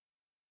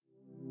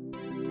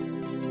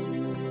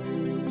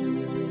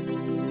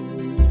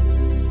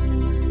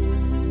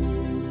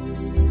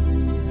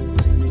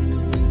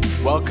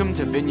Welcome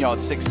to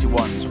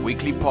Vineyard61's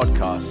weekly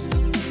podcast.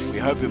 We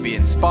hope you'll be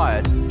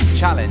inspired,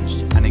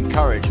 challenged, and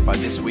encouraged by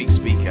this week's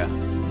speaker.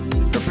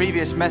 For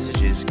previous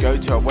messages, go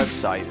to our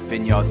website,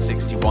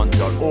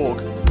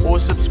 vineyard61.org, or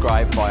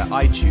subscribe via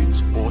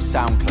iTunes or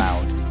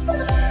SoundCloud.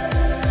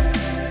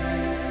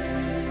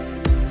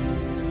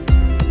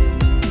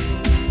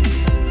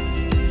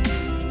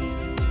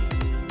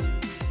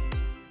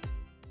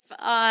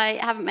 I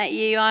haven't met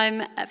you.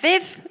 I'm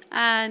Viv,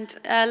 and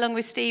along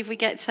with Steve, we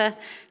get to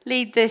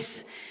lead this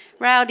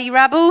rowdy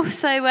rabble.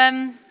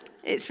 So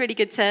it's really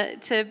good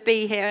to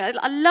be here.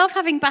 I love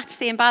having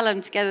Battersea and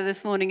Bateman together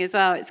this morning as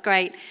well. It's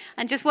great.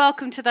 And just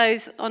welcome to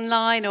those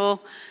online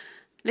or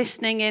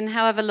listening in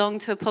however long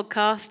to a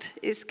podcast.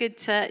 It's good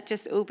to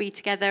just all be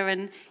together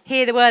and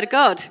hear the word of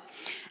God.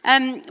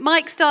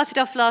 Mike started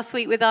off last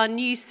week with our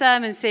new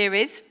sermon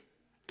series.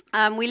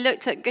 He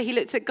looked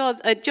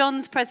at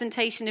John's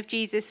presentation of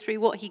Jesus through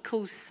what he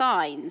calls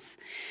signs.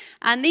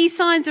 And these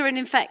signs are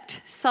in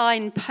fact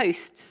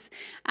signposts.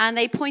 And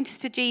they point us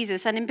to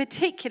Jesus, and in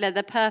particular,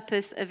 the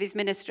purpose of his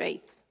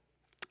ministry.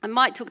 And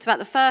Mike talked about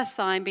the first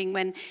sign being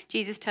when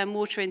Jesus turned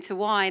water into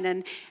wine,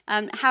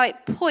 and how it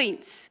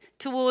points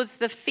towards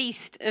the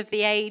feast of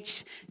the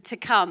age to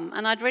come.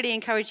 And I'd really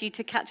encourage you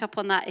to catch up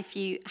on that if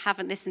you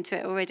haven't listened to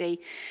it already.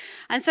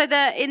 And so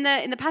in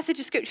the passage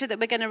of scripture that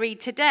we're going to read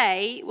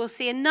today, we'll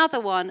see another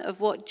one of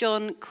what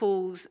John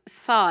calls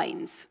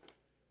signs.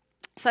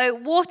 So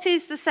what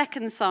is the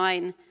second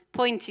sign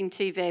pointing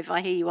to, Viv,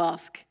 I hear you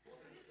ask?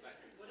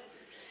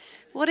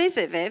 What is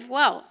it, Viv?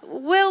 Well,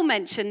 Will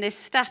mentioned this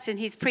stat in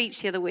his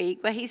preach the other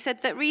week, where he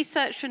said that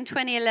research from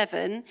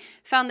 2011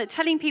 found that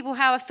telling people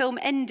how a film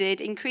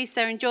ended increased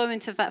their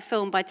enjoyment of that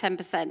film by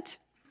 10%.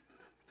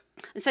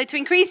 And so to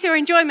increase your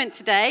enjoyment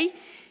today,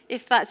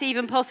 if that's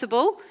even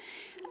possible,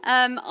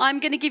 I'm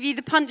going to give you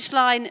the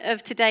punchline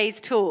of today's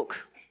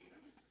talk.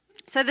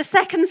 So the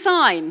second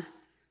sign,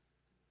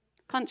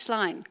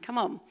 punchline, come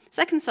on.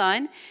 Second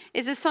sign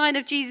is a sign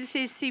of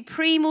Jesus'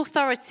 supreme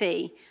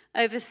authority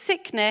over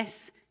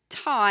sickness,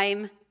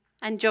 time,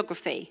 and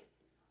geography.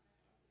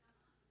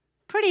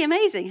 Pretty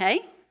amazing,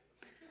 hey?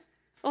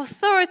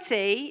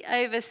 Authority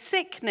over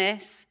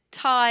sickness,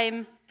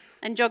 time,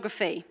 and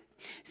geography.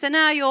 So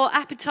now your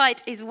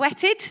appetite is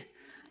whetted.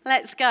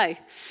 Let's go.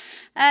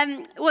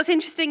 What's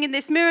interesting in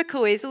this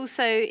miracle is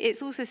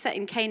it's also set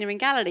in Cana in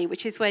Galilee,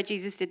 which is where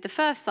Jesus did the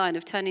first sign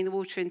of turning the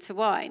water into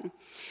wine.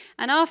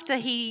 And after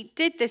he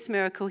did this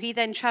miracle, he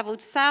then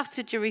travelled south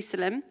to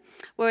Jerusalem,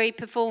 where he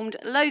performed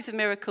loads of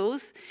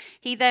miracles.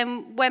 He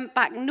then went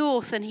back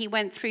north and he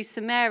went through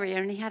Samaria,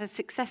 and he had a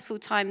successful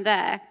time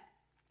there.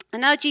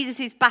 And now Jesus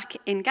is back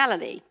in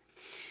Galilee,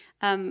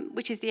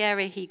 which is the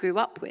area he grew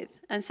up with.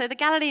 And so the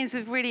Galileans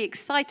were really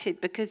excited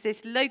because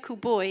this local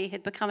boy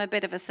had become a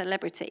bit of a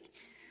celebrity.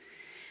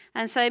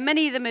 And so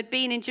many of them had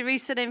been in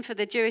Jerusalem for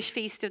the Jewish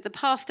feast of the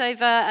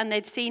Passover, and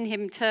they'd seen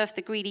him turf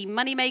the greedy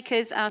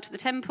moneymakers out of the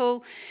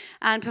temple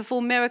and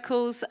perform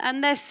miracles,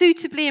 and they're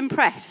suitably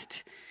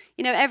impressed.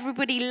 You know,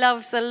 everybody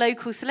loves the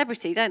local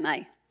celebrity, don't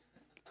they?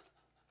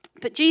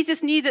 But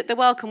Jesus knew that the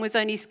welcome was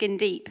only skin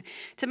deep.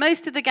 To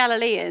most of the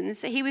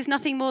Galileans, he was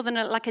nothing more than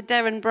like a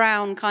Derren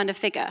Brown kind of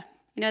figure.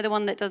 You know, the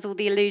one that does all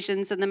the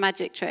illusions and the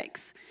magic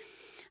tricks.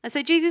 And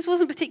so Jesus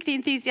wasn't particularly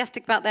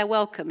enthusiastic about their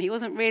welcome. He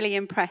wasn't really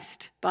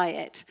impressed by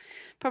it.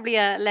 Probably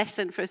a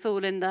lesson for us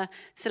all in the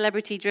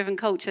celebrity-driven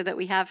culture that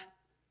we have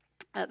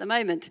at the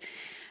moment.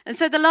 And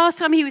so the last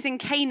time he was in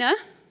Cana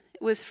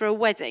was for a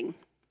wedding.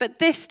 But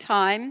this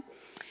time,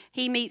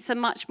 he meets a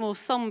much more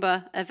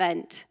somber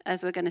event,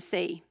 as we're going to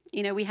see.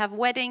 You know, we have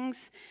weddings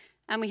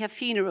and we have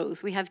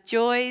funerals. We have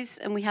joys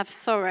and we have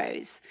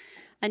sorrows.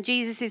 And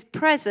Jesus'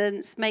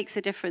 presence makes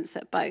a difference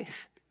at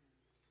both.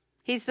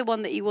 He's the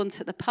one that you want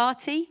at the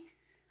party,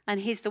 and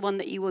he's the one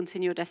that you want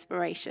in your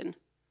desperation.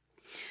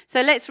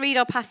 So let's read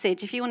our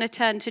passage. If you want to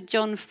turn to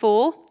John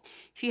 4,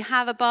 if you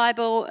have a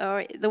Bible,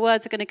 or the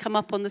words are going to come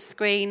up on the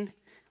screen.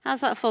 How's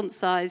that font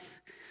size?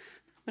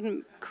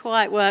 Wouldn't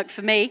quite work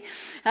for me.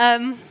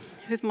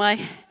 With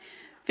my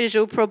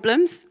visual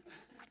problems.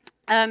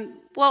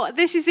 Well,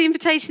 this is the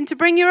invitation to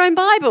bring your own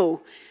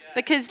Bible,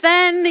 because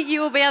then you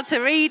will be able to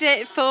read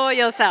it for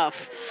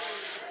yourself.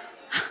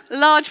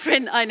 Large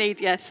print I need,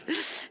 yes.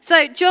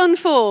 So John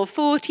 4,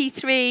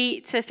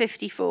 43 to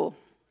 54.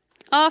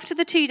 After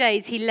the 2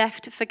 days, he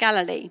left for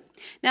Galilee.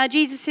 Now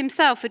Jesus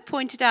himself had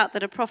pointed out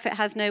that a prophet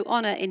has no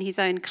honour in his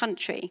own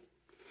country.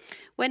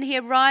 When he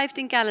arrived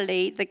in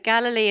Galilee, the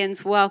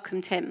Galileans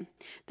welcomed him.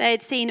 They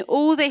had seen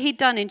all that he'd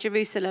done in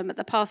Jerusalem at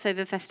the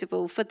Passover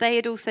festival, for they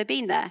had also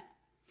been there.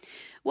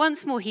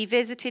 Once more he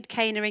visited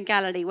Cana in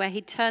Galilee, where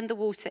he'd turned the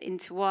water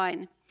into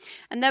wine.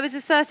 And there was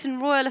a certain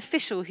royal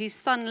official whose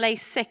son lay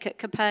sick at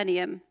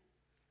Capernaum.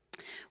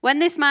 When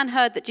this man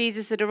heard that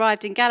Jesus had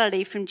arrived in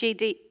Galilee from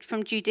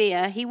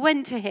Judea, he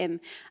went to him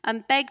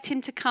and begged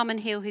him to come and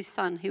heal his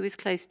son, who was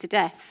close to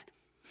death.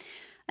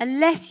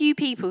 Unless you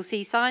people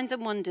see signs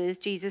and wonders,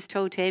 Jesus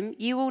told him,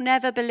 you will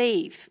never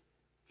believe.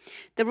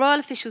 The royal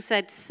official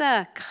said,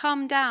 Sir,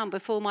 come down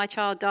before my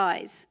child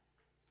dies.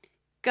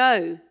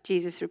 "Go,"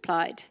 Jesus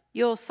replied,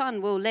 "your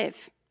son will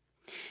live."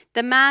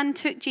 The man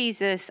took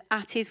Jesus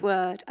at his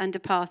word and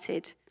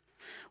departed.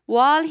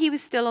 While he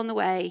was still on the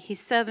way, his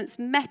servants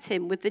met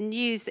him with the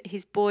news that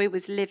his boy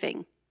was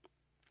living.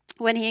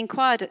 When he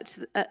inquired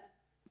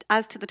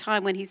as to the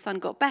time when his son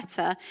got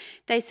better,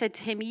 they said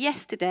to him,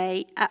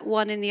 "Yesterday at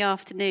 1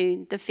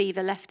 p.m, the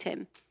fever left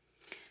him."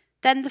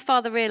 Then the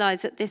father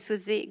realized that this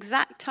was the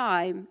exact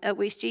time at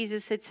which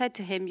Jesus had said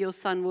to him, "Your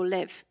son will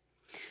live."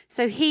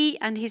 So he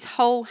and his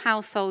whole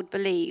household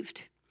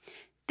believed.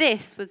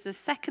 This was the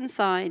second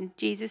sign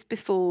Jesus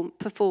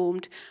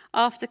performed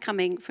after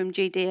coming from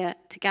Judea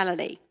to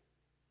Galilee.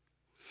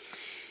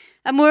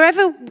 And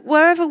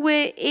wherever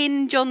we're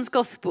in John's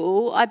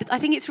gospel, I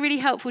think it's really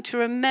helpful to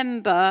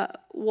remember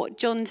what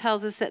John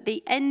tells us at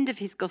the end of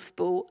his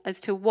gospel as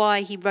to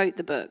why he wrote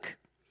the book.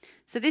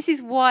 So this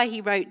is why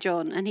he wrote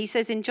John. And he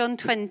says in John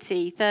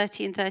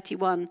 20:30 and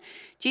 31,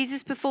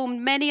 Jesus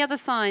performed many other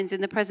signs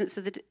in the presence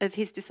of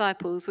his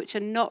disciples, which are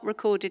not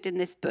recorded in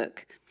this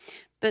book.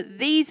 But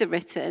these are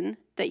written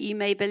that you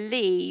may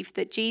believe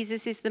that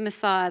Jesus is the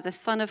Messiah, the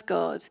Son of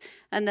God,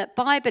 and that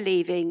by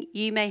believing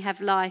you may have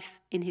life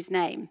in his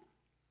name.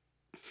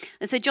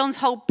 And so John's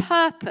whole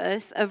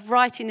purpose of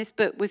writing this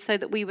book was so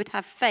that we would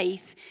have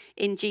faith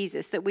in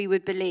Jesus, that we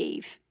would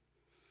believe.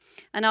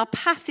 And our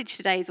passage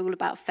today is all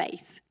about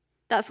faith.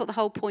 That's what the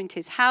whole point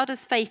is. How does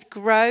faith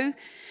grow?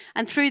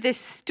 And through this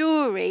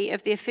story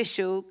of the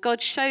official,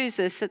 God shows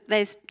us that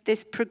there's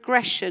this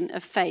progression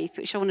of faith,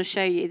 which I want to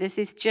show you. There's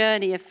this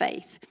journey of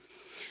faith.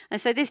 And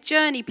so this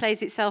journey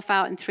plays itself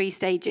out in 3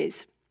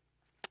 stages.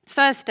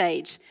 First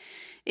stage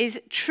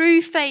is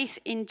true faith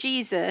in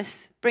Jesus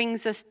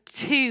brings us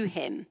to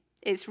him.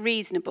 It's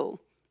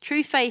reasonable.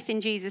 True faith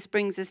in Jesus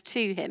brings us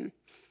to him.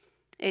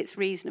 It's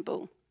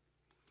reasonable.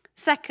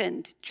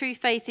 Second, true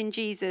faith in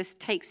Jesus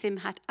takes him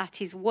at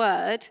his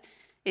word.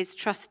 It's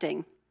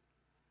trusting.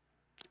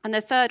 And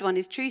the third one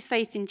is true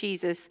faith in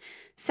Jesus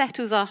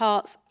settles our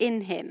hearts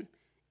in him.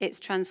 It's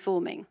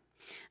transforming.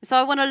 So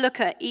I want to look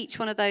at each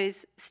one of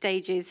those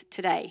stages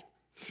today.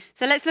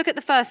 So let's look at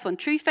the first one.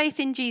 True faith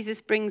in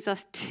Jesus brings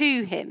us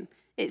to him.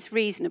 It's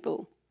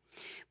reasonable.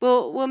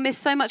 We'll miss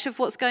so much of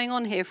what's going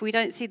on here if we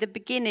don't see the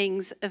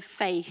beginnings of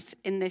faith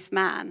in this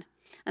man.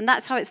 And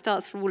that's how it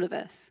starts for all of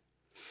us.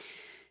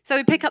 So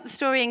we pick up the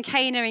story in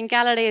Cana in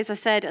Galilee, as I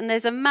said, and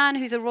there's a man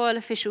who's a royal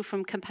official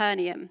from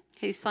Capernaum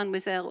whose son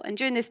was ill. And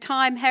during this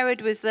time,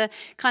 Herod was the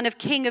kind of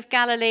king of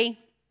Galilee.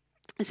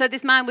 And so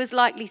this man was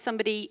likely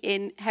somebody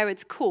in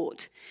Herod's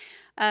court.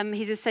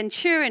 He's a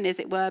centurion, as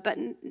it were, but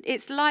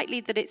it's likely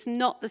that it's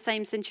not the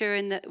same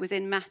centurion that was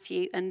in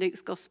Matthew and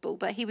Luke's gospel,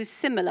 but he was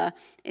similar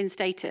in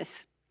status.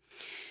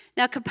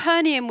 Now,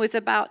 Capernaum was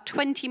about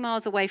 20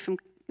 miles away from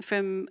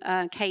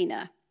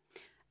Cana.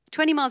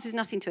 20 miles is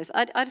nothing to us.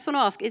 I just want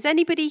to ask, is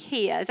anybody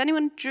here, has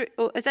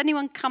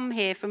anyone come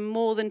here from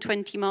more than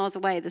 20 miles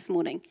away this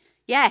morning?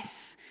 Yes.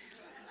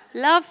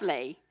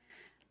 Lovely.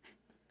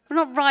 We're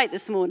not right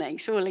this morning,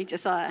 surely,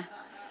 Josiah.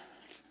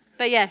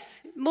 But yes,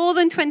 more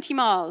than 20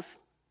 miles.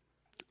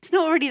 It's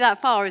not really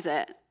that far, is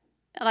it?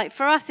 Like,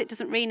 for us, it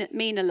doesn't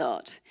mean a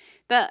lot.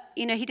 But,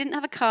 he didn't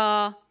have a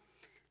car.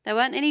 There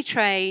weren't any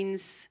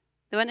trains.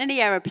 There weren't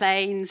any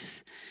aeroplanes.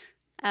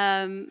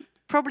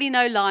 Probably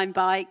no line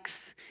bikes.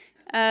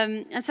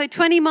 And so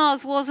 20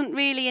 miles wasn't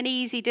really an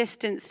easy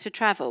distance to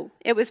travel.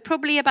 It was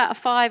probably about a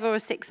 5 or a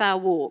 6 hour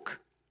walk.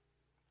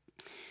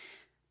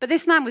 But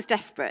this man was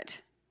desperate.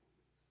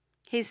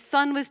 His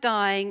son was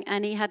dying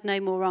and he had no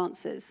more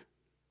answers.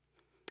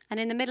 And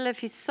in the middle of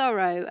his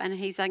sorrow and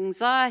his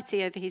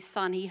anxiety over his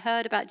son, he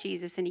heard about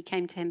Jesus and he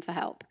came to him for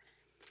help.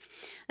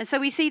 And so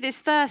we see this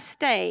first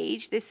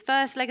stage, this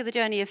first leg of the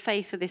journey of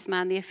faith for this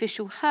man. The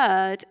official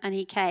heard and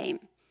he came.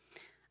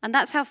 And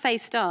that's how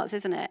faith starts,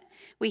 isn't it?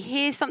 We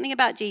hear something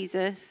about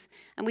Jesus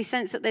and we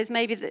sense that there's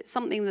maybe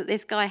something that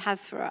this guy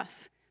has for us,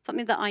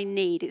 something that I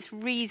need. It's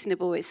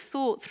reasonable, it's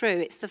thought through,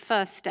 it's the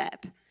first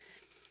step.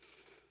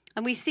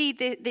 And we see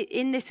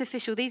in this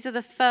official, these are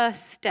the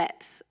first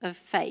steps of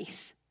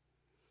faith.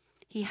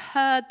 He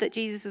heard that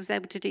Jesus was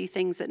able to do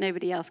things that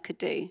nobody else could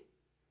do.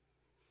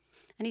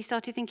 And he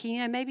started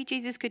thinking, maybe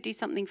Jesus could do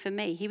something for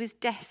me. He was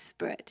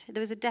desperate.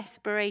 There was a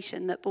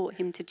desperation that brought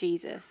him to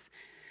Jesus.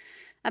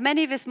 And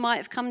many of us might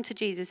have come to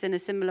Jesus in a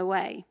similar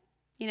way,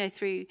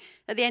 through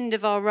at the end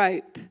of our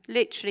rope,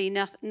 literally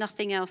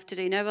nothing else to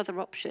do, no other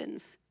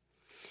options.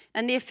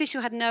 And the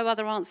official had no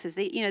other answers.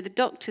 The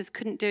doctors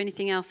couldn't do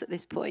anything else at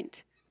this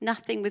point.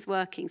 Nothing was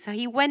working. So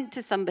he went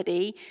to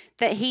somebody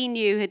that he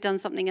knew had done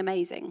something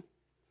amazing.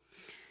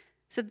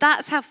 So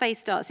that's how faith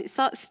starts. It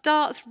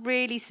starts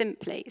really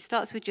simply. It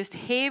starts with just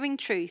hearing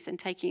truth and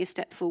taking a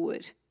step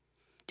forward.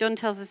 John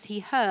tells us he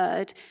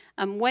heard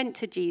and went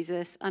to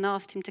Jesus and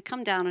asked him to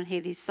come down and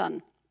heal his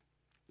son.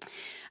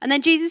 And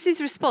then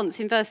Jesus' response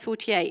in verse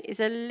 48 is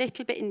a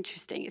little bit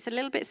interesting. It's a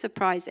little bit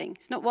surprising.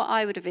 It's not what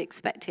I would have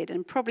expected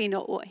and probably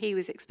not what he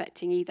was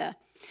expecting either.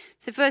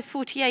 So verse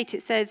 48,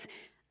 it says,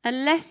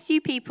 "Unless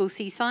you people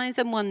see signs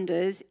and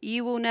wonders,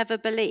 you will never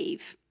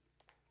believe."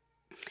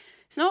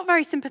 It's not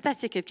very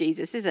sympathetic of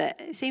Jesus, is it?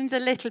 It seems a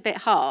little bit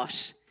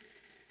harsh.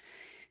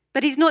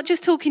 But he's not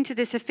just talking to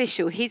this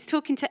official. He's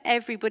talking to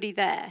everybody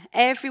there,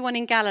 everyone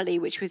in Galilee,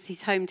 which was his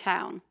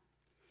hometown.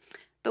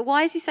 But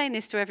why is he saying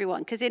this to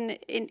everyone? Because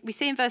we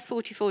see in verse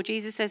 44,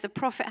 Jesus says a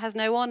prophet has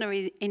no honor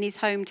in his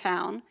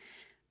hometown.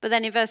 But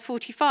then in verse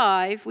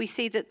 45, we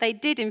see that they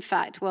did, in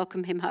fact,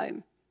 welcome him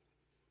home.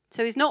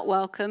 So he's not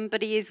welcome,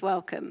 but he is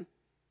welcome.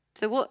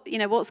 So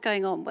what's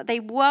going on? But they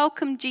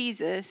welcomed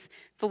Jesus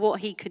for what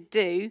he could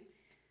do,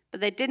 but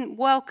they didn't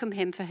welcome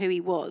him for who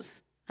he was.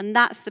 And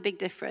that's the big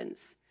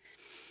difference.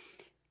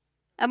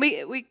 And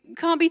we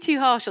can't be too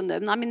harsh on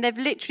them. I mean, they've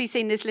literally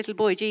seen this little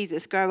boy,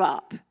 Jesus, grow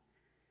up.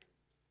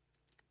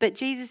 But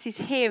Jesus is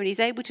here and he's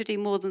able to do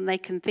more than they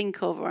can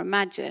think of or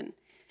imagine,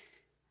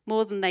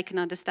 more than they can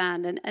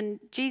understand. And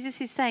Jesus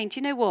is saying, do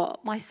you know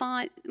what? My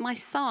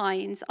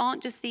signs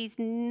aren't just these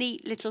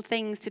neat little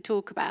things to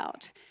talk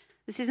about.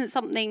 This isn't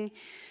something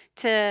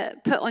to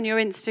put on your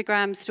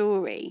Instagram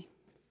story.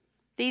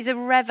 These are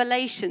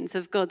revelations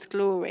of God's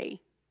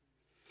glory.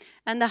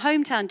 And the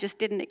hometown just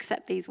didn't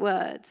accept these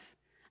words.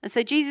 And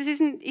so Jesus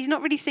he's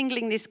not really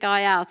singling this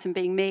guy out and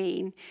being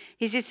mean.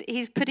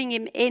 He's putting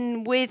him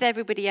in with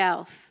everybody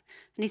else.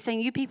 And he's saying,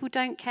 you people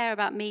don't care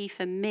about me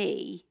for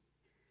me.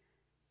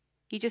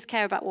 You just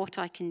care about what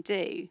I can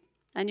do.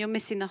 And you're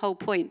missing the whole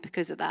point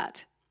because of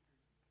that.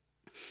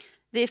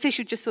 The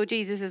official just saw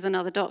Jesus as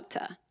another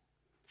doctor.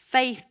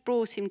 Faith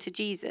brought him to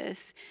Jesus.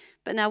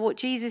 But now what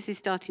Jesus is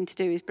starting to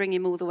do is bring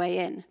him all the way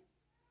in.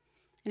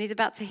 And he's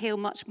about to heal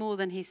much more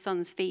than his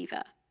son's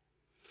fever.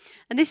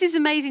 And this is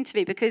amazing to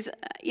me because,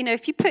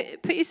 if you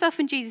put yourself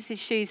in Jesus'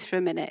 shoes for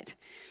a minute,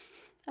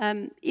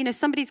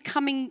 somebody's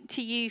coming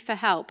to you for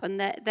help and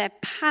they're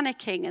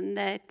panicking and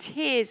they're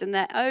tears and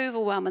they're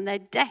overwhelmed and they're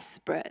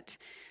desperate.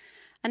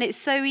 And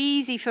it's so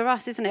easy for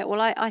us, isn't it?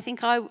 Well, I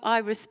think I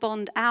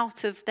respond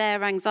out of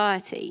their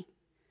anxiety.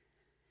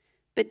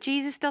 But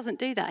Jesus doesn't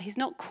do that. He's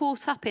not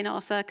caught up in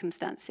our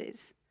circumstances.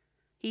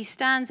 He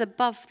stands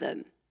above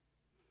them.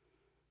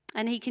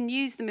 And he can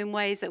use them in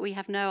ways that we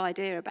have no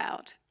idea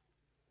about.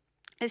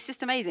 It's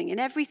just amazing. In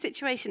every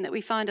situation that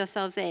we find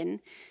ourselves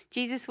in,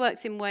 Jesus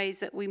works in ways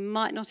that we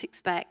might not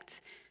expect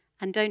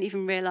and don't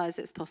even realize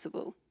it's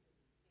possible.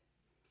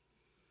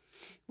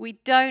 We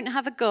don't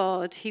have a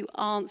God who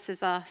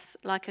answers us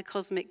like a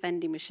cosmic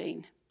vending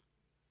machine.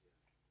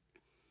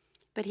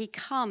 But he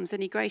comes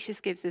and he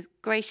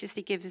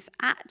graciously gives us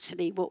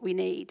actually what we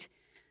need.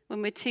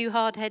 When we're too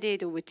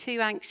hard-headed or we're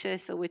too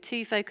anxious or we're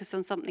too focused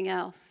on something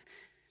else,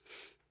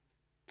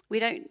 we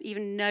don't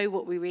even know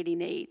what we really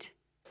need.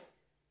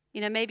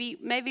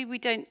 Maybe we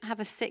don't have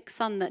a sick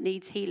son that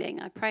needs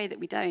healing. I pray that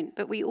we don't.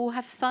 But we all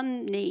have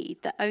some need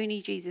that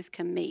only Jesus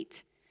can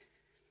meet.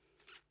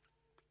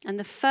 And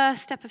the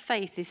first step of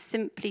faith is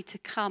simply to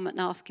come and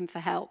ask him for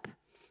help.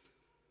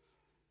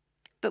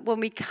 But when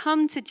we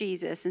come to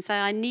Jesus and say,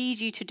 I need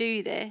you to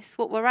do this,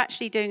 what we're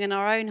actually doing in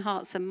our own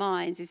hearts and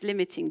minds is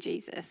limiting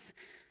Jesus.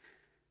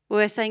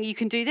 We're saying, you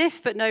can do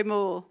this, but no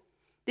more.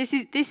 This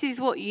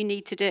is what you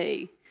need to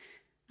do.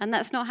 And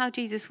that's not how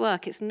Jesus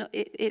works.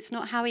 It's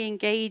not how he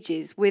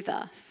engages with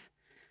us.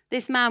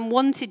 This man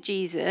wanted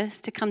Jesus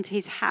to come to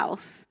his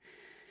house,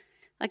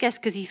 I guess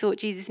because he thought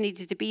Jesus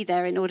needed to be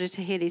there in order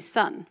to heal his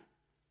son,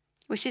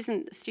 which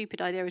isn't a stupid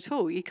idea at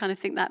all. You kind of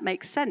think that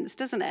makes sense,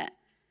 doesn't it?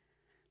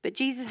 But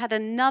Jesus had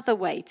another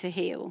way to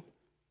heal.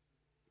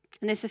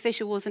 And this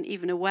official wasn't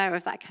even aware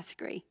of that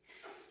category.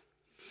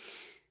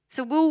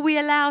 So will we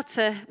allow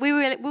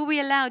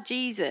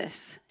Jesus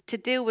to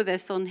deal with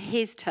us on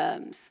his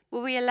terms?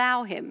 Will we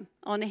allow him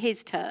on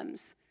his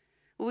terms?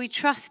 Will we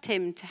trust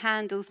him to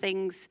handle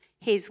things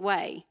his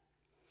way?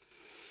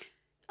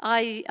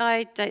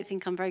 I don't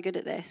think I'm very good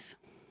at this.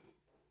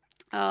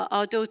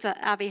 Our daughter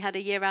Abby had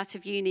a year out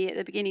of uni at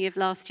the beginning of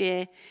last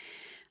year.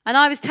 And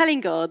I was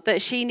telling God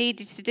that she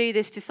needed to do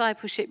this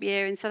discipleship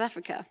year in South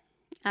Africa.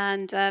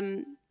 And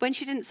when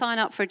she didn't sign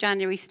up for a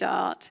January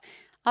start,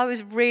 I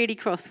was really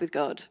cross with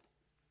God.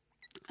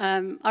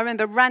 I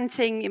remember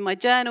ranting in my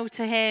journal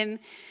to him,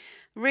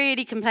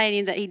 really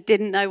complaining that he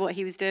didn't know what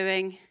he was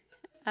doing.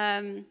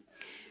 And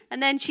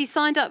then she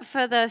signed up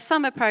for the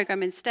summer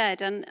program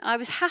instead. And I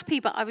was happy,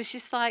 but I was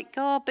just like,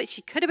 God, but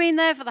she could have been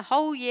there for the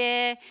whole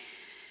year.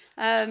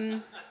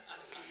 And,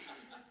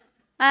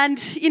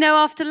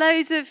 after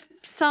loads of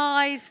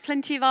sighs,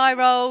 plenty of eye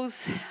rolls,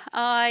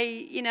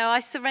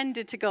 I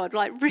surrendered to God,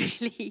 like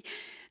really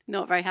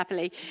not very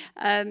happily.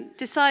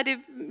 Decided,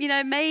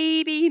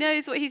 maybe he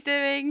knows what he's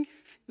doing.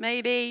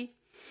 Maybe.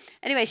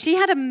 Anyway, she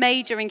had a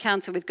major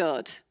encounter with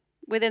God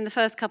within the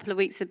first couple of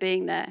weeks of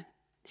being there.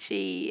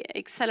 She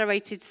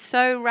accelerated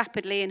so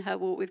rapidly in her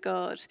walk with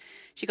God.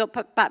 She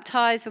got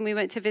baptized when we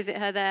went to visit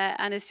her there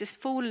and has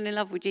just fallen in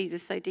love with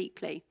Jesus so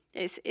deeply.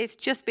 It's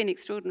just been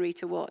extraordinary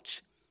to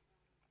watch.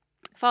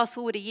 Fast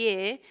forward a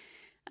year,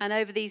 and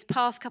over these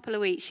past couple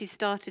of weeks, she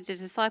started a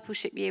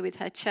discipleship year with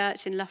her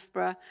church in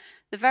Loughborough,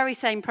 the very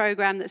same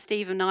program that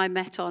Steve and I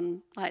met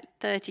on like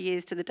 30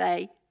 years to the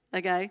day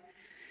ago.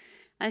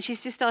 And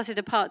she's just started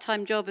a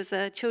part-time job as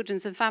a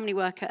children's and family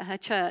worker at her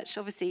church,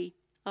 obviously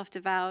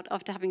after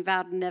having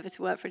vowed never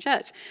to work for a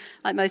church,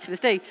 like most of us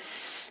do.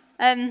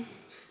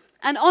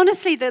 And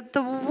honestly,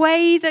 the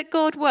way that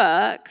God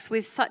works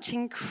with such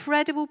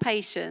incredible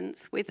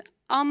patience, with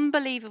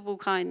unbelievable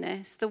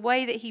kindness, the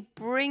way that he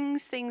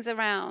brings things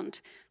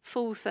around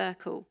full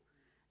circle,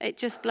 it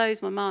just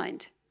blows my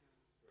mind.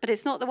 But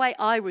it's not the way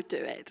I would do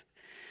it.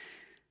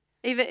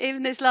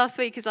 Even this last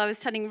week, as I was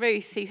telling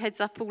Ruth, who heads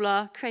up all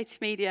our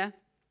creative media,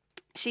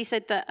 she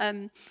said that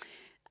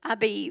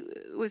Abby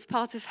was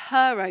part of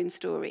her own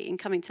story in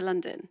coming to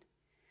London.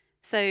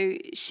 So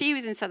she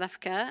was in South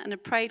Africa and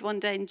had prayed one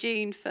day in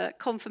June for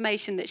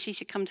confirmation that she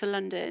should come to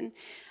London.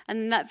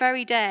 And that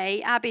very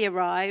day, Abby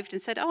arrived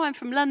and said, "Oh, I'm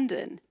from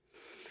London."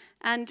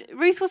 And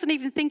Ruth wasn't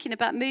even thinking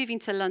about moving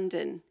to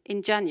London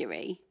in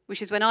January,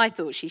 which is when I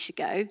thought she should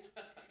go.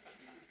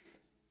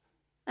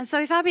 And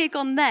so if Abby had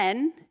gone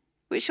then,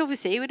 which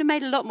obviously would have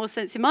made a lot more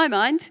sense in my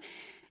mind,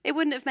 it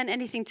wouldn't have meant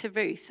anything to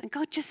Ruth. And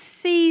God just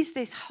sees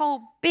this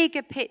whole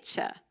bigger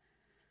picture.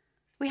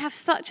 We have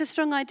such a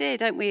strong idea,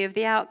 don't we, of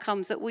the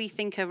outcomes that we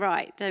think are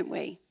right, don't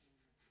we?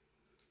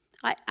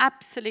 I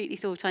absolutely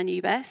thought I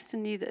knew best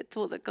and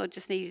thought that God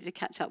just needed to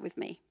catch up with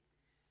me.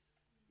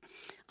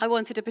 I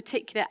wanted a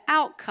particular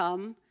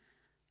outcome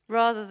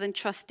rather than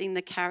trusting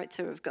the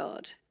character of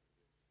God.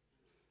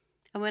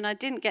 And when I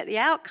didn't get the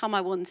outcome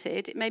I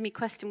wanted, it made me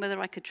question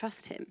whether I could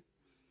trust him.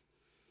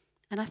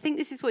 And I think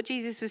this is what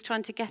Jesus was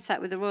trying to get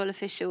at with the royal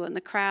official and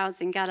the crowds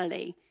in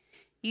Galilee.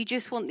 You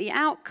just want the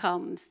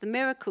outcomes, the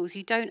miracles.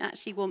 You don't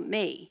actually want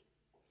me.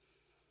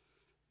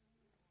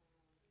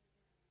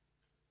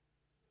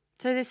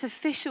 So this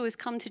official has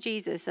come to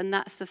Jesus, and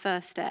that's the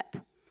first step.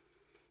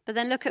 But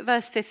then look at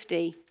verse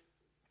 50.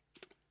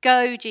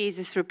 "Go,"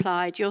 Jesus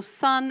replied, "your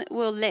son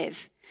will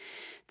live."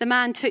 The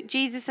man took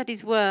Jesus at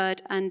his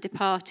word and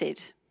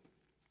departed.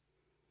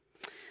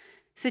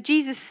 So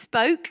Jesus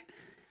spoke,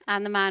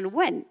 and the man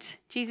went.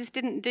 Jesus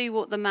didn't do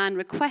what the man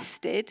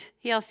requested.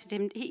 He'd asked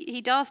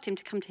him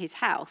to come to his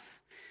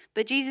house.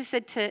 But Jesus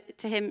said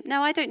to him,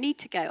 "No, I don't need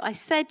to go. I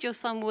said your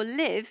son will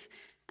live,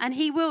 and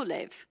he will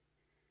live.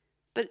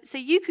 So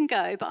you can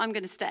go, but I'm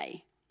going to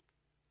stay."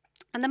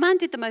 And the man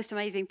did the most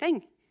amazing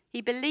thing.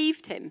 He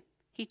believed him.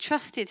 He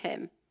trusted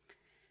him.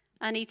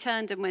 And he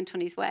turned and went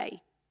on his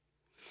way.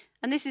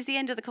 And this is the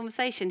end of the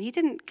conversation. He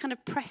didn't kind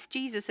of press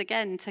Jesus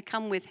again to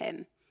come with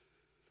him.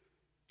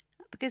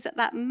 Because at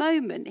that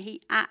moment,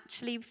 he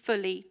actually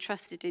fully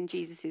trusted in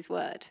Jesus'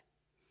 word.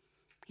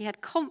 He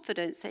had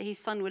confidence that his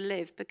son would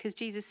live because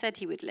Jesus said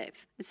he would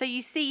live. And so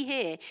you see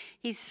here,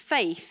 his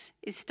faith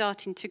is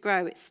starting to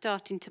grow. It's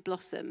starting to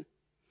blossom.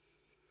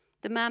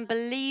 The man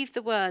believed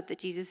the word that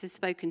Jesus had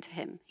spoken to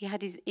him. He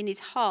had in his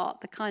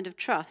heart the kind of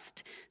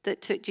trust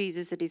that took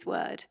Jesus at his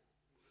word.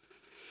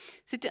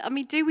 So,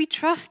 do we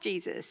trust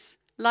Jesus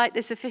like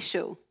this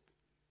official?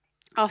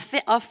 Our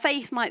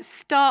faith might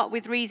start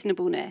with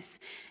reasonableness.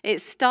 It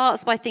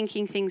starts by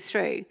thinking things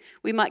through.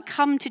 We might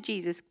come to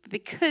Jesus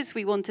because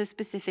we want a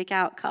specific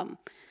outcome.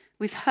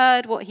 We've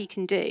heard what he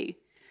can do.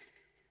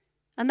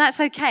 And that's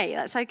okay.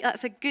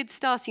 That's a good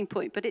starting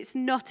point, but it's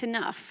not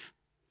enough.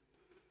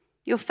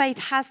 Your faith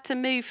has to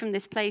move from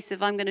this place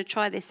of "I'm going to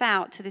try this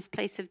out" to this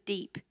place of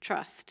deep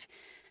trust.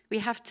 We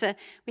have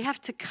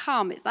to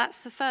come. That's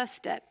the first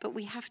step, but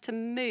we have to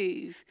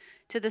move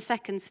to the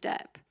second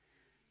step,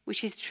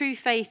 which is true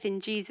faith in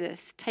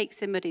Jesus takes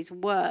him at his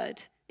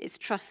word. It's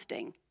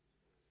trusting.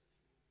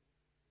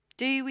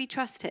 Do we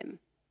trust him?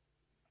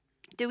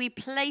 Do we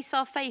place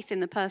our faith in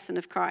the person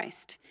of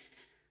Christ?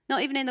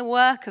 Not even in the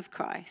work of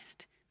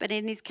Christ, but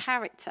in his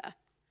character.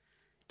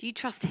 Do you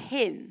trust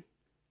him?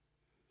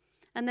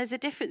 And there's a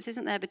difference,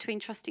 isn't there, between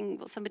trusting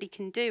what somebody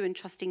can do and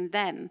trusting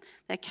them,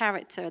 their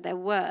character, their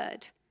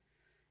word.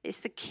 It's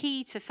the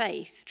key to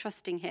faith,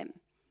 trusting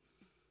him.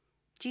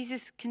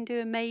 Jesus can do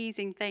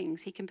amazing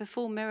things. He can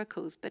perform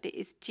miracles, but it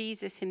is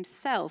Jesus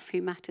himself who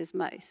matters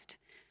most.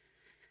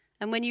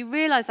 And when you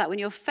realize that, when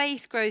your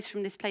faith grows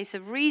from this place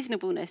of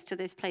reasonableness to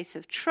this place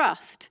of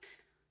trust,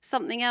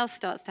 something else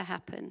starts to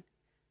happen.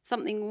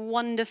 Something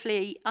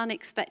wonderfully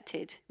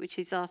unexpected, which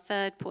is our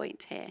third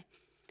point here.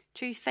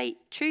 True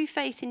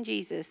faith in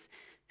Jesus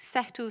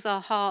settles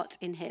our heart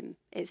in him.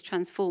 It's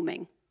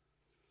transforming.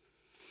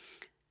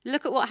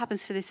 Look at what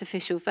happens to this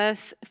official.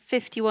 Verse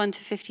 51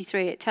 to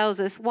 53, it tells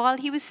us, while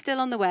he was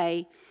still on the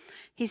way,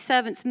 his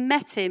servants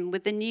met him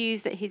with the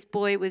news that his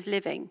boy was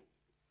living.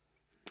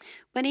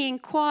 When he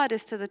inquired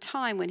as to the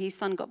time when his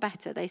son got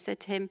better, they said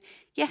to him,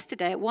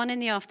 "Yesterday at 1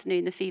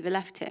 p.m, the fever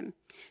left him."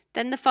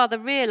 Then the father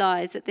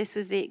realized that this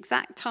was the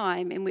exact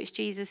time in which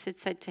Jesus had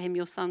said to him,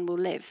 "Your son will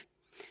live."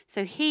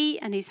 So he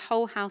and his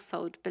whole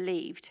household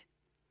believed.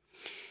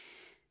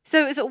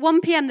 So it was at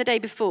 1 p.m. the day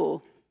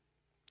before.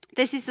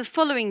 This is the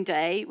following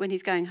day when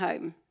he's going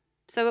home.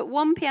 So at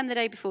 1 p.m. the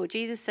day before,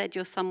 Jesus said,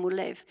 "Your son will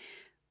live."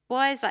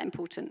 Why is that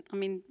important?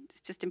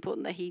 It's just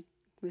important that he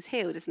was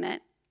healed, isn't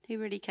it? Who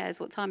really cares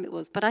what time it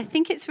was? But I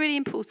think it's really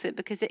important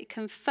because it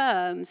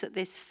confirms that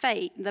this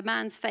faith, the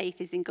man's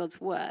faith, is in God's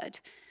word,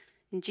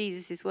 in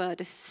Jesus' word.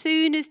 As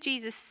soon as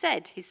Jesus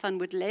said his son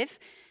would live,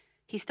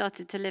 he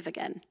started to live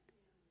again.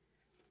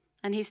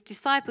 And his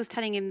disciples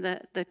telling him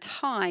the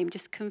time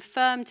just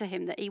confirmed to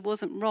him that he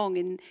wasn't wrong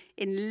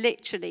in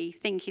literally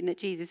thinking that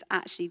Jesus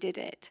actually did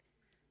it.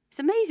 It's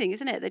amazing,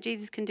 isn't it, that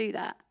Jesus can do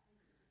that?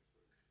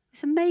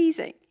 It's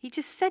amazing. He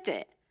just said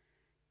it.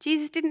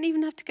 Jesus didn't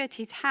even have to go to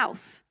his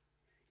house.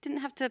 Didn't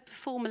have to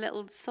perform a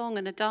little song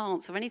and a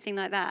dance or anything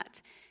like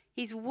that.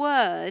 His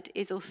word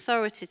is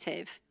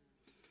authoritative.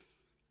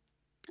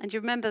 And you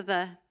remember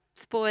the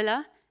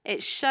spoiler?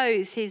 It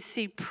shows his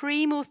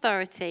supreme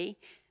authority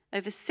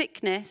over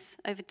sickness,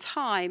 over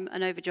time,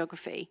 and over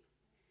geography.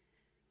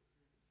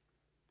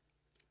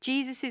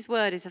 Jesus'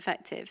 word is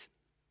effective.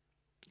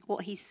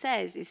 What he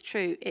says is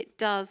true. It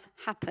does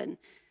happen.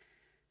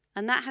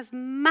 And that has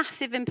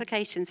massive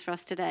implications for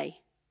us today.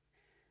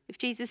 If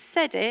Jesus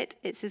said it,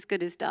 it's as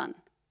good as done.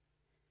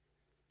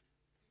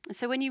 And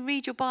so when you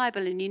read your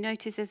Bible and you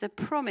notice there's a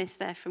promise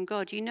there from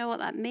God, you know what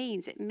that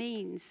means. It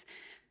means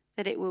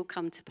that it will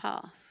come to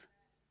pass.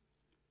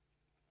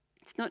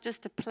 It's not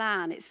just a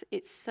plan,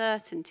 it's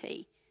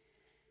certainty.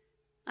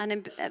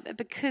 And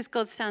because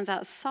God stands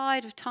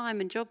outside of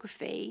time and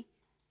geography,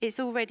 it's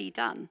already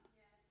done.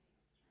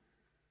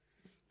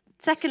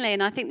 Secondly,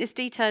 and I think this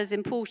detail is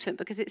important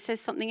because it says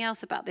something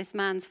else about this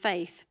man's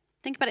faith.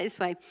 Think about it this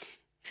way.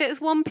 If it was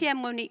 1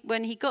 p.m.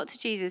 when he got to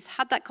Jesus,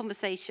 had that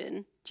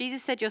conversation,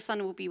 Jesus said, your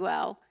son will be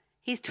well.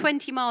 He's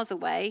 20 miles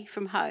away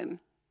from home.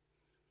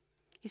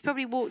 He's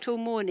probably walked all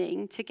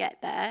morning to get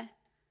there.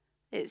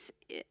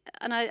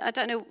 I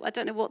don't know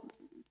what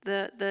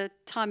the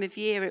time of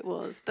year it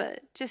was,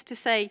 but just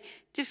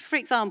for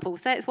example,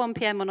 say it's 1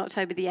 p.m. on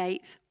October the 8th,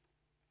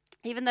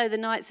 even though the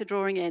nights are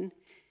drawing in,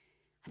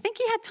 I think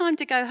he had time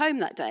to go home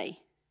that day.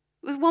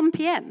 It was 1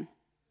 p.m.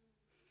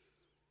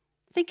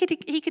 I think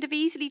he could have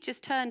easily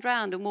just turned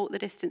round and walked the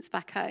distance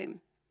back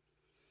home.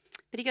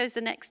 But he goes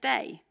the next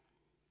day.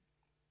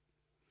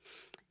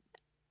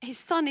 His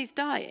son is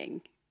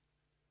dying.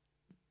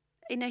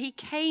 He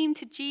came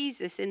to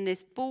Jesus in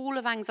this ball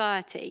of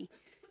anxiety,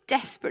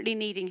 desperately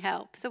needing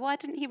help. So why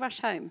didn't he rush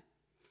home?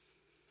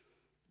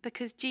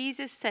 Because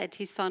Jesus said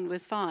his son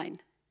was fine.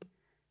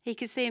 He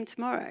could see him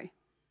tomorrow.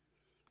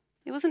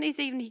 It wasn't as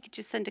even he could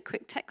just send a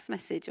quick text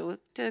message or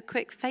do a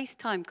quick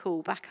FaceTime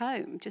call back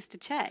home just to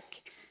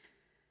check.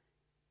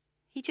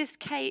 He just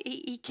came,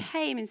 he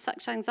came in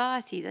such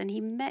anxiety, then he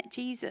met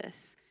Jesus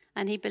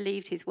and he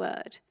believed his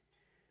word.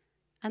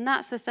 And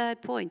that's the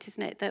third point,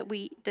 isn't it?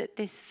 That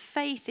this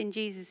faith in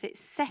Jesus, it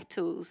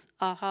settles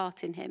our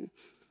heart in him.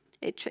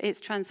 It's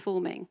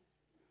transforming.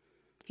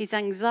 His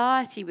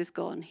anxiety was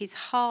gone. His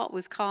heart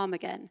was calm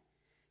again.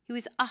 He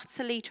was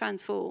utterly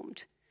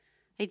transformed.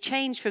 He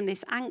changed from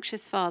this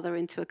anxious father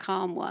into a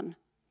calm one.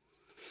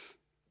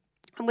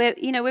 And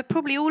we're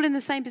probably all in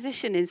the same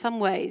position in some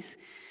ways.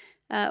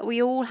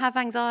 We all have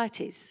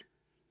anxieties.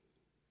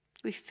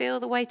 We feel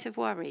the weight of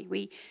worry.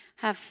 We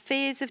have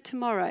fears of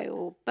tomorrow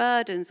or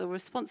burdens or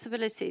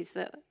responsibilities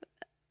that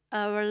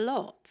are a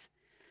lot.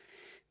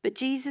 But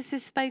Jesus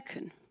has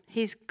spoken.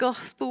 His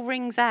gospel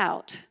rings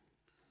out.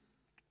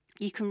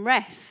 You can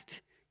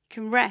rest. You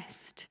can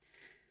rest.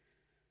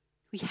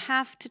 We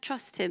have to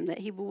trust him that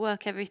he will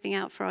work everything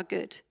out for our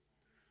good.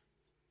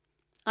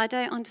 I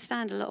don't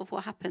understand a lot of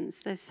what happens.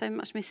 There's so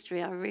much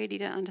mystery I really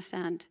don't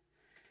understand.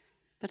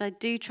 But I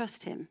do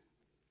trust him.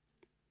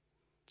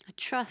 I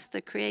trust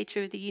the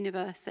creator of the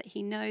universe that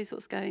he knows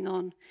what's going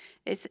on.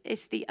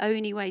 It's the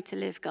only way to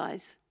live,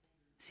 guys.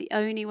 It's the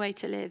only way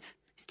to live.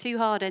 It's too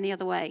hard any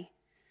other way.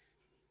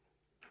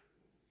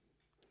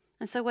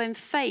 And so when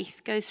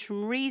faith goes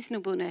from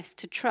reasonableness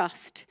to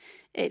trust,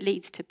 it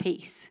leads to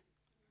peace.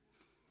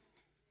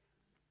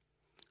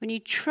 When you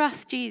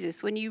trust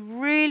Jesus, when you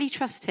really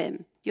trust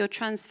him, you're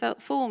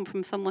transformed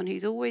from someone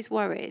who's always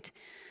worried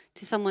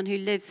to someone who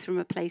lives from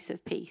a place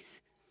of peace.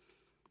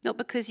 Not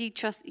because you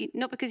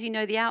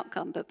know the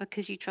outcome, but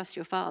because you trust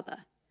your Father.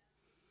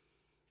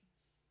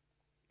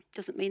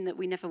 Doesn't mean that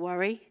we never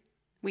worry.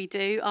 We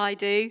do, I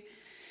do.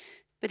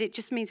 But it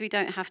just means we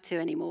don't have to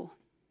anymore.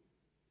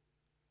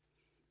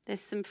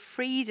 There's some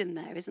freedom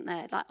there, isn't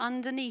there? Like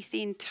underneath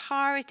the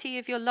entirety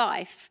of your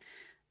life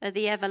are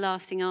the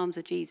everlasting arms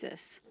of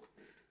Jesus.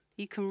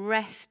 You can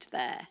rest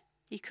there.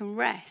 You can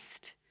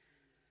rest.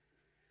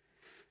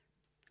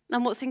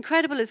 And what's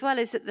incredible as well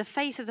is that the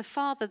faith of the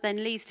Father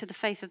then leads to the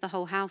faith of the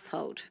whole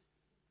household.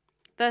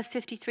 Verse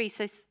 53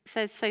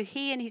 says, so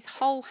he and his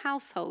whole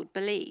household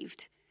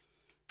believed.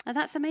 And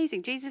that's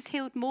amazing. Jesus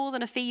healed more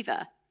than a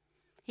fever.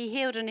 He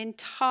healed an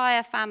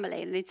entire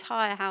family, an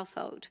entire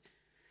household.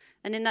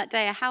 And in that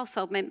day, a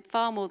household meant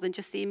far more than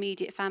just the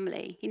immediate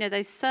family.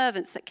 Those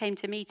servants that came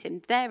to meet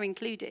him, they're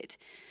included.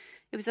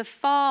 It was a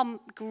far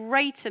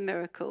greater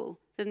miracle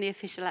than the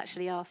official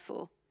actually asked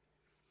for.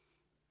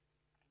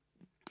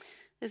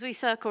 As we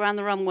circle around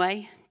the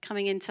runway,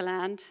 coming into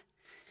land,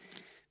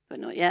 but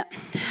not yet,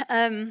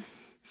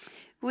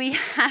 we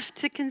have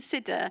to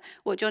consider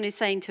what John is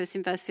saying to us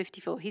in verse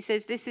 54. He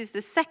says this is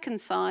the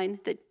second sign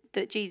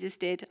that Jesus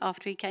did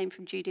after he came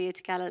from Judea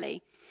to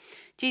Galilee.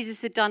 Jesus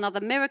had done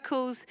other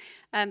miracles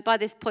by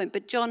this point,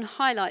 but John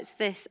highlights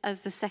this as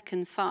the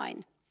second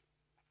sign.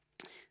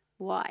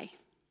 Why?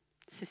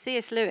 So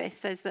C.S. Lewis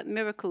says that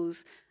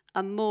miracles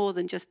are more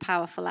than just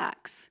powerful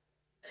acts.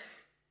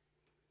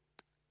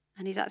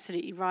 And he's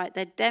absolutely right.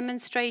 They're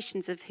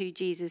demonstrations of who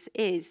Jesus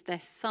is.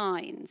 They're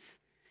signs.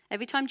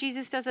 Every time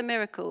Jesus does a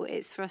miracle,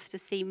 it's for us to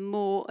see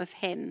more of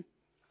him.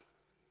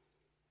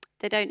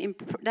 They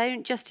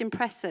don't just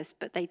impress us,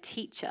 but they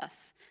teach us.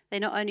 They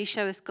not only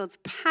show us God's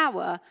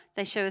power,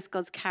 they show us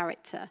God's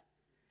character.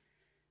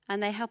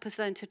 And they help us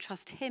learn to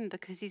trust him,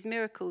 because his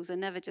miracles are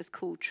never just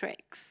cool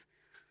tricks.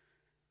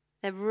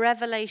 They're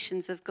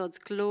revelations of God's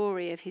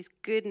glory, of his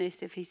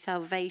goodness, of his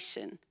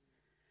salvation.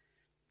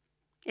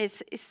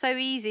 It's so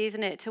easy,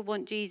 isn't it, to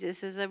want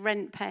Jesus as a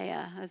rent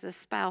payer, as a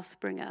spouse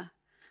bringer,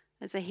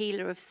 as a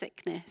healer of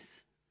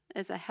sickness,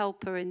 as a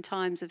helper in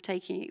times of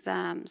taking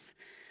exams,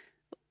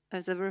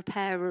 as a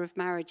repairer of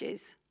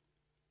marriages.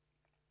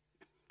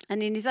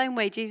 And in his own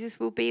way, Jesus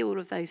will be all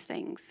of those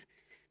things.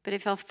 But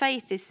if our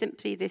faith is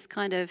simply this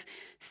kind of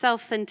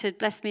self-centered,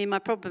 bless me in my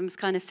problems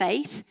kind of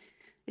faith,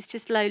 it's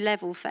just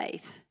low-level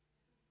faith.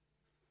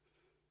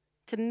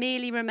 To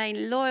merely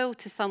remain loyal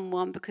to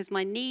someone because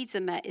my needs are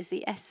met is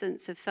the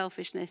essence of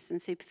selfishness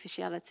and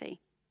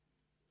superficiality.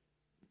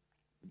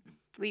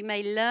 We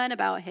may learn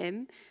about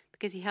him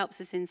because he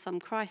helps us in some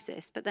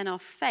crisis, but then our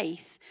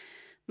faith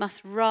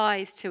must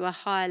rise to a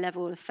higher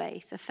level of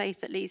faith, a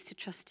faith that leads to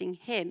trusting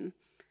him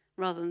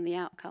rather than the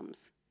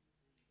outcomes.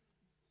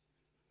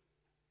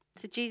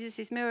 So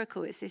Jesus'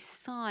 miracle is this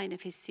sign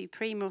of his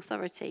supreme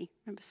authority.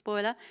 Remember,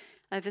 spoiler,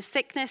 over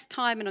sickness,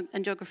 time,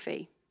 and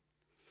geography.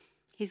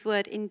 His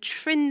word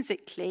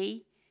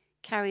intrinsically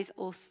carries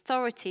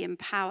authority and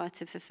power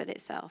to fulfill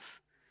itself.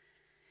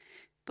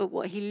 But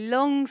what he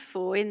longs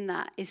for in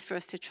that is for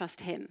us to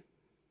trust him.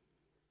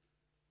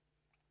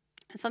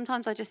 And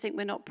sometimes I just think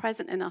we're not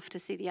present enough to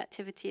see the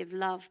activity of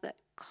love that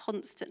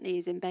constantly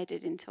is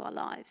embedded into our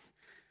lives.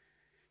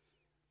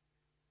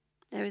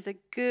 There is a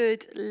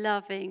good,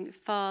 loving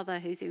Father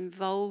who's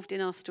involved in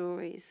our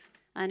stories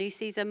and who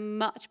sees a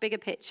much bigger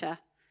picture.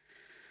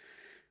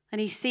 And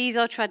he sees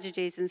our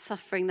tragedies and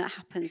suffering that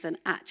happens and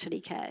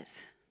actually cares.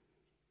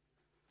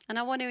 And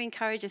I want to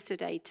encourage us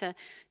today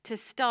to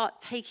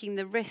start taking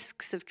the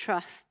risks of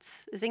trust,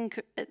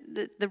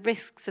 the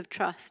risks of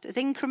trust, as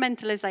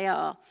incremental as they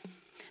are,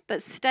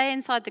 but stay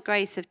inside the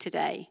grace of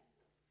today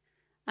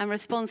and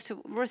respond to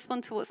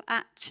what's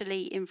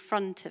actually in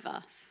front of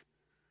us.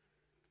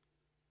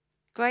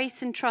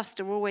 Grace and trust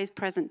are always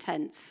present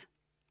tense.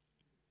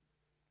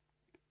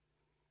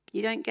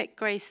 You don't get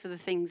grace for the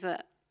things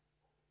that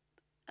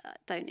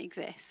don't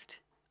exist.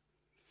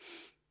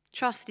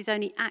 Trust is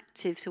only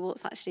active to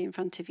what's actually in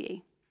front of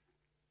you.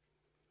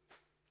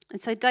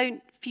 And so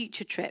don't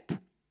future trip.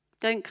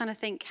 Don't kind of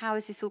think, how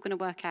is this all going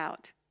to work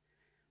out?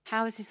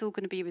 How is this all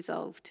going to be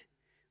resolved?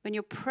 When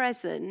you're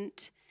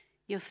present,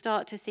 you'll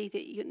start to see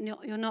that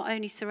you're not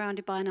only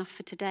surrounded by enough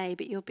for today,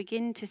 but you'll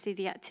begin to see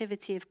the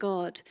activity of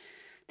God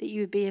that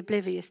you would be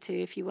oblivious to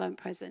if you weren't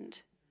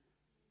present.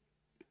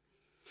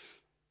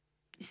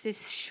 It's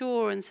this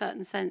sure and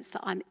certain sense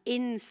that I'm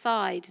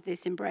inside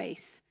this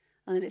embrace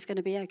and that it's going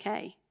to be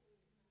okay.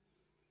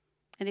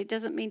 And it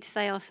doesn't mean to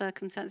say our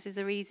circumstances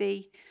are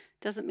easy.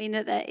 Doesn't mean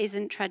that there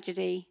isn't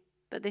tragedy.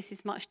 But this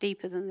is much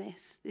deeper than this.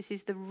 This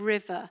is the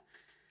river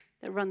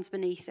that runs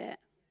beneath it.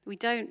 We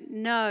don't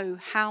know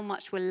how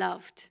much we're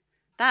loved.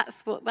 That's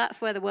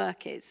where the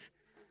work is.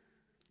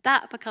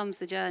 That becomes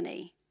the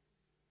journey.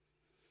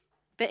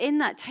 But in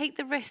that, take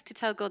the risk to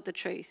tell God the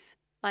truth.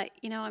 Like,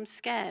 I'm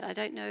scared. I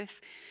don't know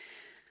if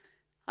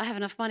I have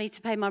enough money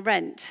to pay my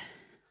rent.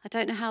 I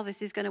don't know how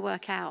this is going to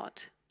work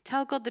out.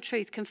 Tell God the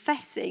truth.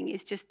 Confessing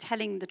is just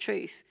telling the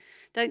truth.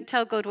 Don't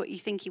tell God what you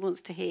think he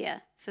wants to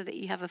hear so that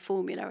you have a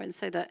formula and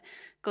so that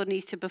God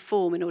needs to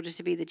perform in order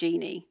to be the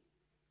genie.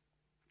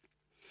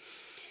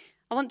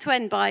 I want to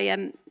end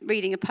by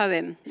reading a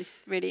poem. This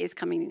really is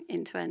coming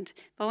into end.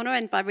 But I want to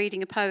end by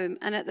reading a poem.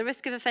 And at the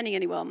risk of offending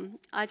anyone,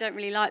 I don't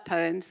really like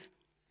poems.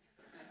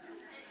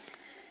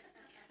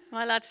 Am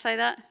I allowed to say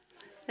that?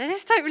 They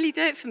just don't really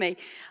do it for me.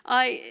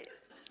 I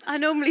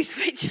normally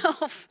switch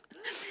off.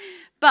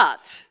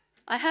 But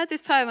I heard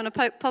this poem on a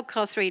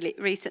podcast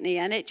recently,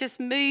 and it just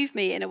moved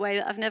me in a way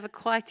that I've never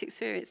quite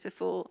experienced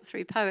before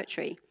through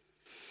poetry.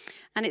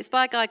 And it's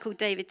by a guy called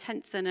David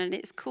Tenson, and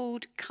it's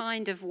called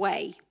Kind of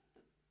Way.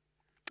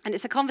 And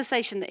it's a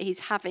conversation that he's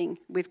having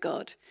with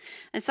God.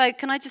 And so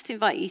can I just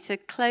invite you to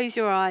close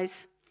your eyes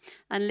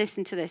and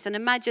listen to this and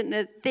imagine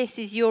that this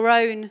is your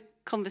own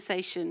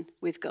conversation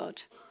with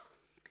God.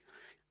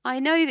 I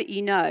know that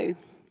you know,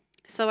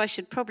 so I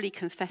should probably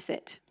confess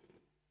it.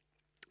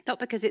 Not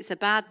because it's a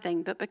bad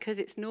thing, but because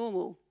it's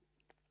normal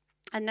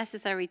and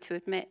necessary to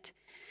admit.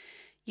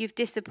 You've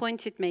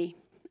disappointed me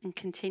and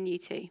continue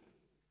to.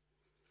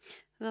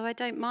 Although I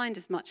don't mind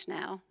as much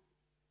now.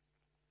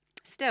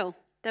 Still,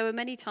 there were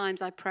many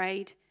times I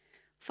prayed,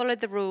 followed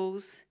the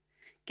rules,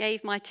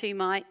 gave my 2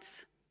 mites,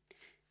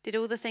 did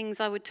all the things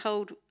I was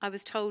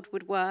told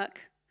would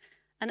work,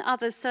 and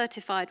others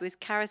certified with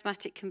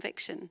charismatic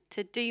conviction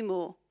to do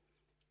more,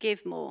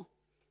 give more,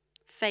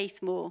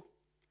 faith more,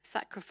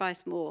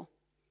 sacrifice more,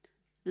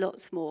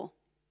 lots more.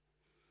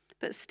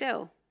 but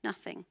still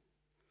nothing.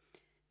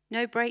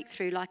 No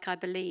breakthrough like I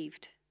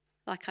believed,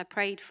 like I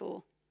prayed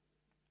for.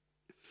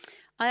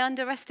 I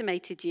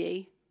underestimated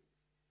you.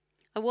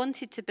 I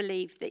wanted to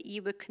believe that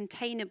you were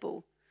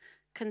containable,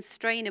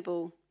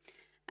 constrainable,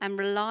 and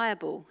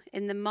reliable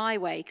in the my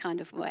way kind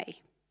of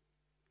way.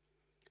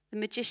 The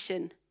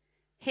magician,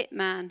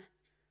 hitman,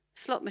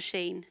 slot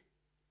machine,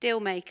 deal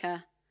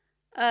maker,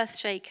 earth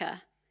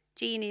shaker,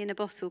 genie in a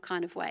bottle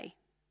kind of way.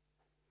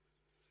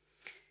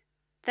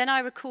 Then I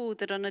recalled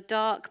that on a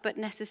dark but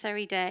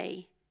necessary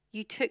day,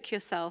 you took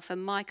yourself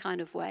and my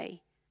kind of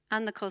way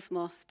and the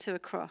cosmos to a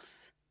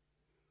cross.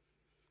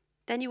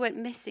 Then you went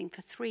missing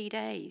for 3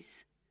 days,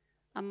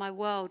 and my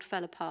world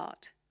fell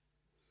apart.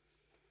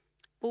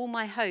 All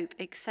my hope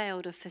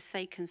exhaled a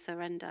forsaken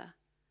surrender,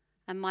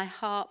 and my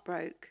heart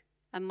broke,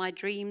 and my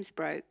dreams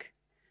broke.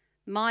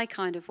 My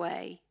kind of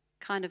way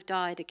kind of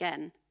died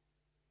again.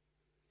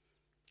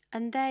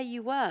 And there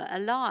you were,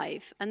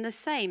 alive, and the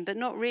same, but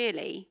not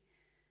really.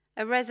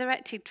 A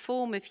resurrected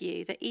form of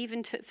you that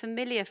even took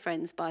familiar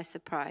friends by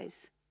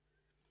surprise.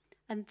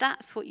 And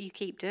that's what you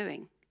keep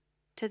doing.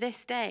 To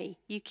this day,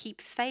 you keep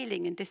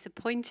failing and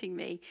disappointing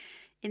me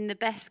in the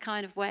best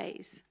kind of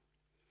ways.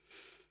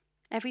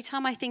 Every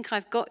time I think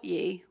I've got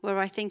you where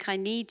I think I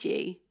need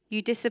you,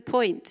 you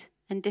disappoint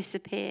and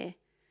disappear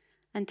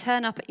and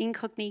turn up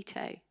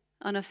incognito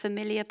on a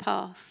familiar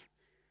path,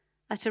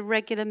 at a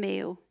regular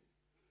meal,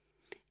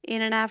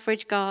 in an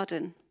average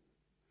garden,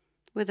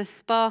 with a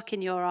spark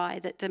in your eye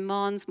that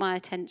demands my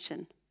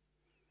attention.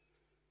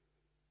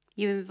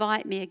 You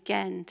invite me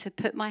again to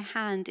put my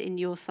hand in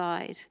your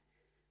side,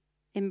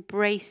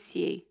 embrace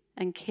you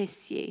and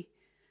kiss you,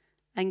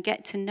 and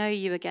get to know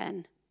you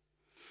again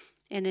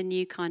in a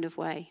new kind of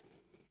way.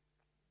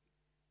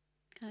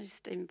 Can I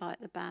just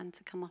invite the band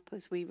to come up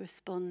as we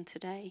respond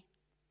today?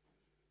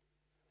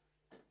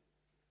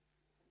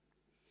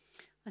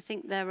 I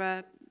think there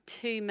are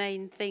 2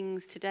 main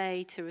things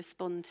today to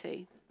respond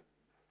to.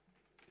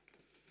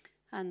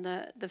 And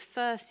the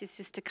first is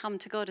just to come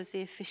to God as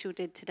the official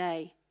did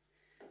today,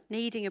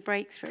 needing a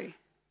breakthrough.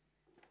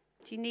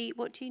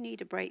 What do you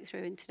need a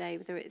breakthrough in today?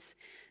 Whether it's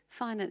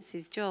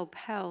finances, job,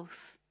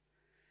 health,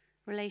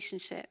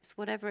 relationships,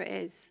 whatever it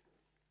is.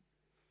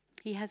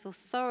 He has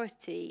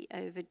authority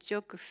over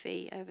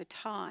geography, over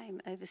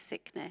time, over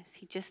sickness.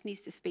 He just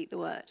needs to speak the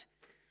word.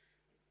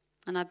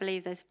 And I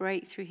believe there's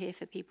breakthrough here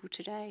for people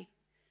today.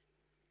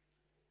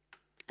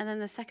 And then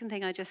the second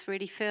thing I just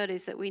really feel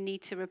is that we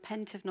need to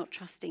repent of not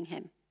trusting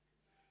him.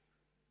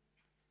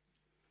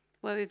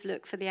 Where we've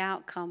looked for the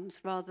outcomes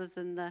rather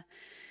than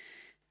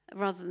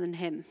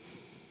him.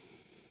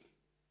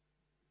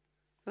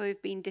 Where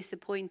we've been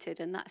disappointed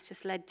and that's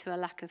just led to a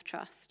lack of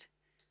trust.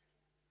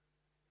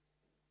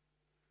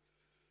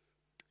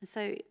 And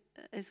so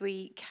as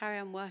we carry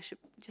on worship,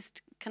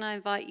 just can I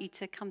invite you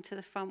to come to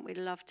the front? We'd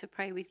love to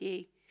pray with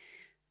you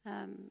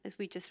as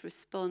we just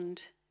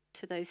respond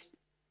to those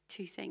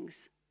 2 things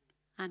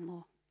and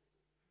more.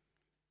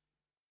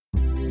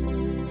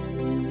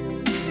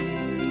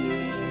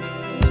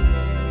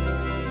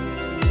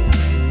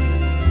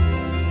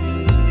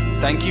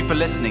 Thank you for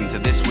listening to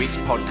this week's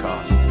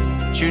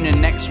podcast. Tune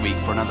in next week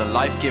for another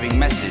life-giving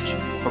message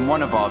from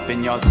one of our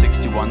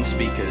Vineyard61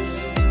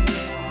 speakers.